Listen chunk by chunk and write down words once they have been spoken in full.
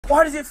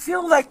Why does it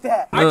feel like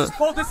that? I just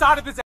pulled this out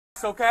of his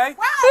ass, okay?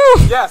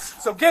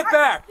 Yes, so get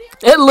back.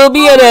 That little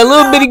bit of that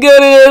little bitty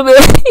gun in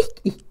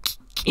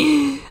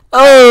there.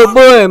 Oh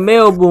boy,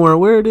 Melbourne,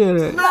 where it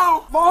at?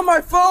 No, on my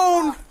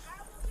phone.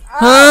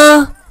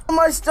 Huh? On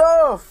my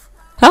stuff.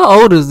 How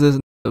old is this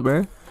nigga,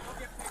 bro?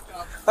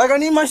 Like I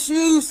need my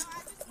shoes.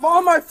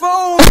 On my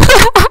phone.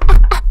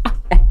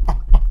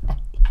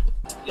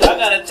 Y'all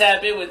gotta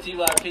tap in with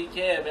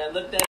TYPK, man.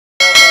 Look that up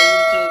on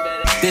YouTube,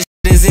 man. This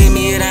shit is in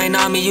me, it ain't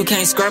on me, you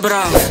can't scrub it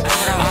off.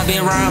 I've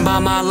been riding by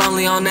my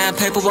lonely on that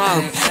paper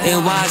walk.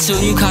 And why too,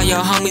 you call your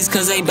homies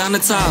cause they bound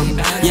to talk.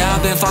 Yeah,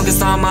 I've been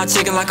focused on my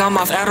chicken like I'm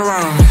off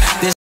Adderall.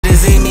 This shit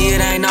is in me,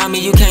 it ain't on me,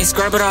 you can't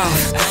scrub it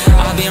off.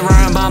 I've been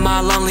riding by my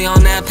lonely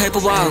on that paper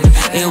walk.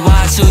 And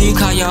why too, you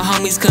call your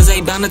homies cause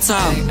they bound to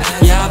talk.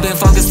 Yeah, I've been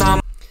focused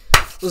on.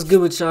 What's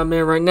good with y'all,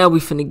 man? Right now we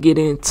finna get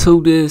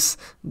into this.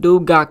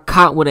 Dude got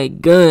caught with a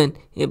gun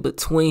in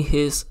between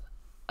his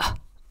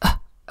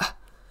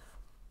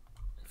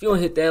If you don't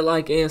hit that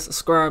like and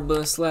subscribe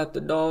button, slap the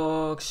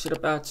dog shit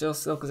about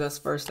yourself, because that's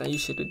the first thing you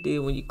should have did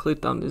when you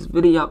clicked on this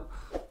video.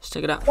 Let's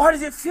check it out. Why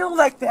does it feel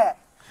like that?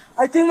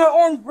 I think my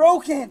arm's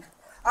broken.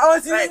 I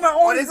was thinking my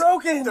arm's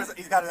broken. I think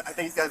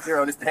he's got a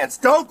zero in his pants.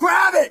 Don't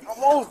grab it! I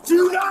won't.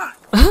 Do not!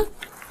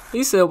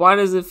 He said, why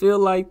does it feel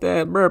like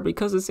that, bro?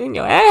 Because it's in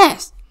your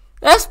ass.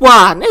 That's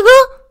why,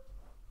 nigga.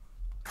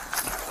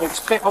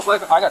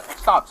 I got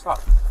stop.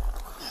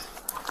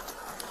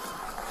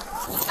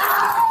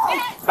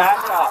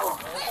 Back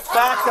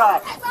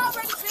up.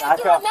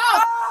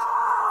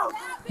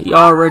 He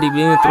already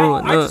been through I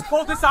enough. just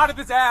pulled this out of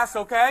his ass,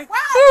 okay?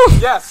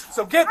 Yes,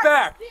 so get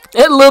back.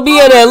 That little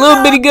bit of that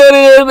little bitty gun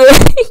in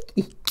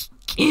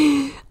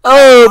there.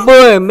 Oh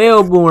boy,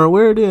 Melbourne,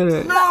 where it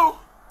at? No!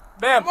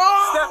 Ma'am,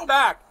 step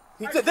back.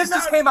 This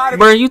just came out of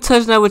Bro, you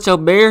touching that with your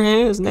bare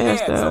hands?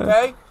 Nasty. hands,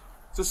 okay?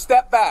 So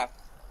step back.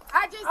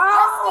 I just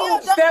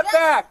Step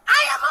back.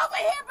 I am over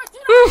here, but you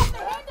don't have to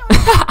handle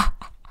it.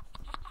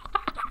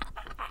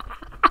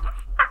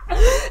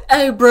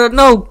 Hey, bro,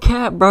 no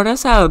cap, bro.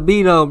 That's how it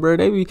be, though, bro.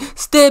 They be,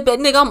 step back,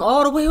 nigga. I'm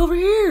all the way over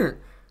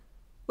here.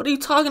 What are you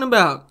talking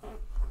about?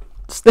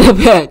 Step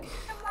back.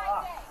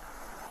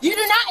 You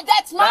do not.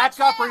 That's my Back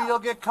up or child. you'll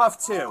get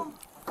cuffed too.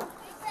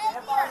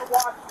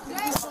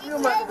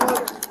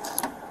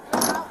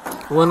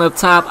 One up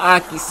top,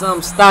 Aki,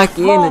 some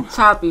stocky, and a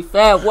choppy,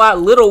 fat,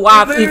 little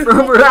wifey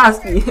from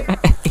Rossi.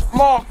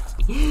 Mom,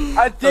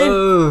 I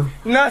did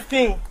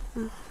nothing.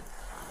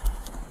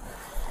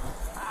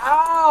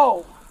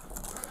 Ow!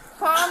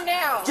 Calm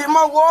down. Get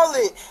my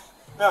wallet.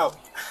 No.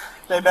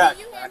 Stay back.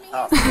 You hear me?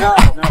 No.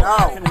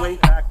 I can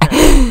wait back there.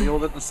 Deal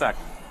with it in a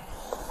second.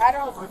 I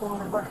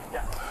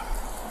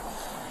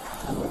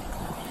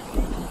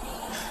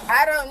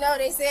don't know.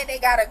 They said they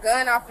got a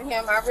gun off of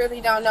him. I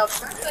really don't know.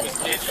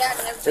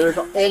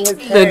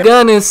 The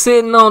gun is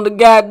sitting on the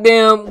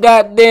goddamn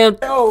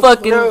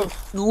fucking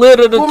lid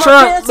of the Well, my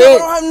trunk, pants, I bitch.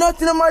 don't have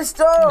nothing in my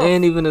stuff.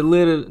 Ain't even a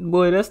lid of,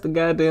 boy, that's the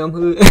goddamn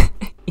hood.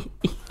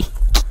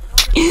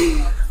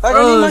 Like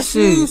I need my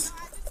shit. shoes.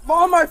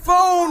 On my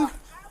phone.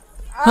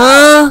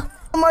 Huh?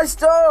 On my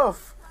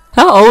stuff.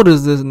 How old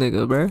is this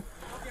nigga, bro?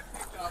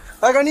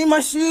 Like I need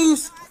my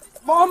shoes.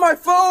 On my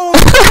phone.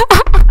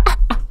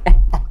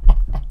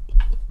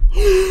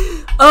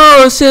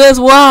 Oh shit, that's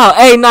wild.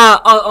 Hey, nah,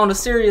 on a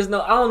serious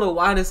note, I don't know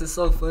why this is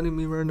so funny to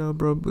me right now,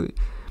 bro, but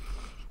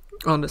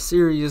on a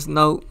serious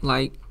note,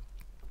 like,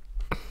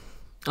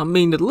 I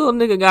mean, the little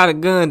nigga got a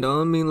gun, though.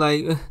 I mean,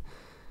 like,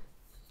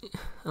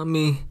 I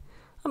mean,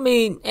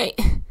 hey,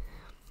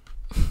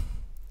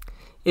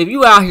 if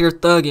you out here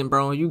thugging,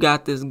 bro, and you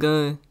got this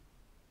gun,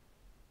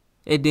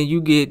 and then you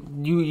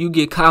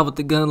get caught with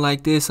the gun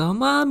like this, oh,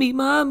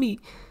 mommy,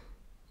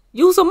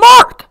 use a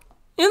mark.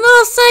 You know what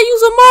I'm saying?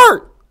 Use a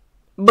mark.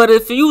 But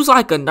if you was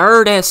like a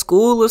nerd at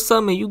school or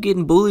something, and you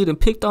getting bullied and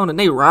picked on, and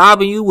they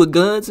robbing you with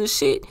guns and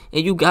shit,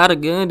 and you got a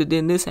gun, and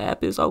then this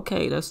happens,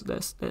 okay, that's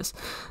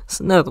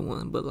another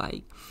one. But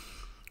like,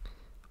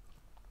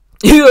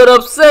 you got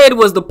upset.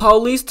 Was the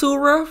police too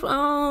rough? I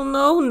don't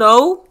know.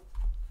 No,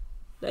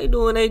 they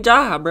doing their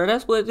job, bro.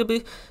 That's what it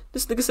be.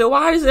 This nigga said,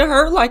 why does it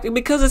hurt like that?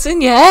 Because it's in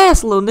your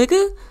ass, little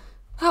nigga.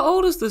 How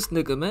old is this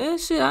nigga, man?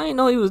 Shit, I ain't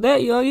know he was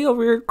that young. He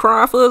over here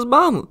crying for his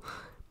mama.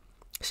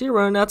 She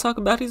running out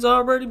talking about he's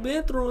already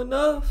been through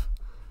enough.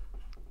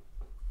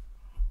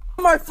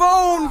 On my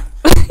phone.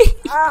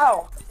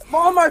 Ow.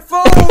 On my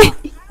phone.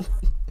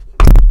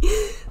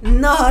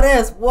 Nah,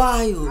 that's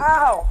wild.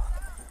 Ow.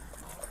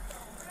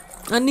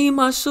 I need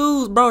my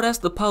shoes, bro. That's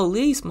the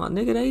police, my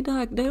nigga. They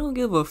don't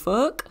give a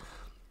fuck.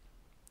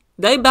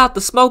 They about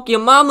to smoke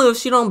your mama if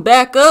she don't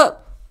back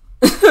up.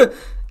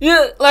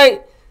 Yeah,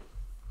 like,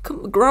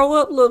 come grow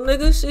up, little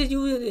nigga. Shit,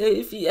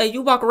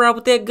 you walk around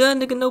with that gun,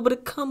 nigga, nobody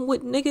come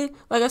with, nigga.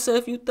 Like I said,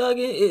 if you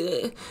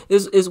thugging,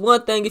 it's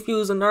one thing if you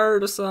was a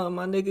nerd or something,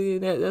 my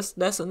nigga.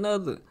 That's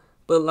another.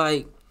 But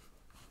like,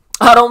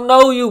 I don't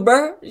know you,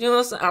 bro. You know what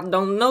I'm saying? I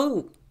don't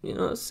know. You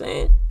know what I'm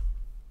saying?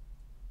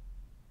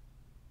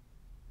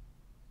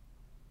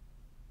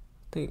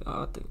 I think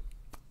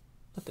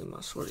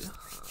my shorty.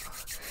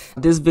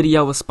 This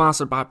video was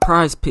sponsored by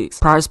Prize Picks.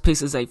 Prize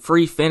Picks is a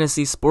free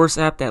fantasy sports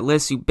app that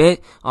lets you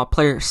bet on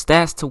player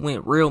stats to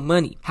win real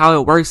money. How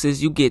it works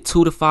is you get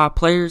 2 to 5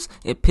 players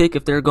and pick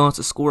if they're going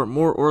to score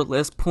more or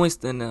less points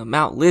than the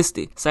amount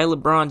listed. Say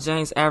LeBron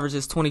James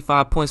averages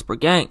 25 points per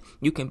game.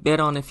 You can bet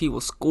on if he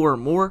will score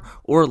more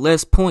or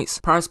less points.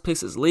 Prize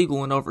Picks is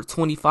legal in over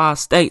 25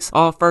 states.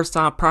 All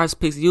first-time Prize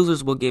Picks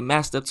users will get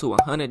matched up to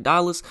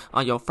 $100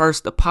 on your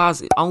first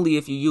deposit, only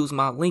if you use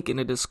my link in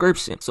the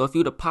description. So if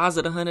you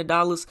deposit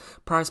 $100,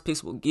 Prize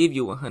Picks will give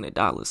you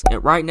 $100.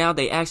 And right now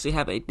they actually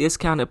have a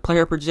discounted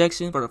player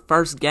projection for the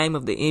first game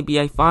of the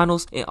NBA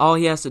Finals, and all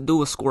he has to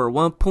do is score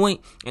 1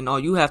 point, and all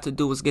you have to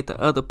do is get the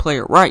other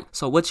player right.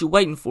 So what you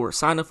waiting for?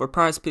 Sign up for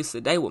Prize Picks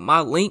today with my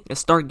link and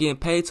start getting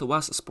paid to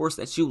watch the sports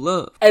that you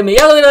love. Hey man,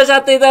 y'all let me know what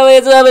y'all think that way.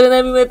 It's up and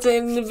then we went to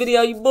end the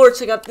video. You bored?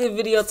 Check out this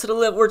video to the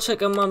left or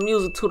check out my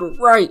music to the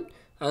right.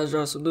 I just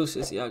draw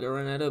solutions. Y'all can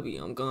run that up.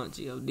 I'm going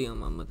G.O.D. on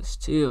my mother's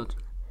children.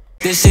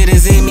 This shit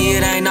is in me,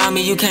 it ain't on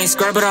me, you can't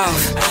scrub it off.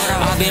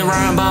 I've been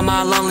riding by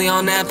my lonely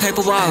on that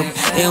paper walk.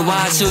 And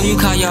watch you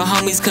call your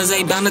homies cause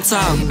they bound to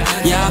talk.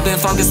 Yeah, I've been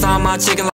focused on my chicken.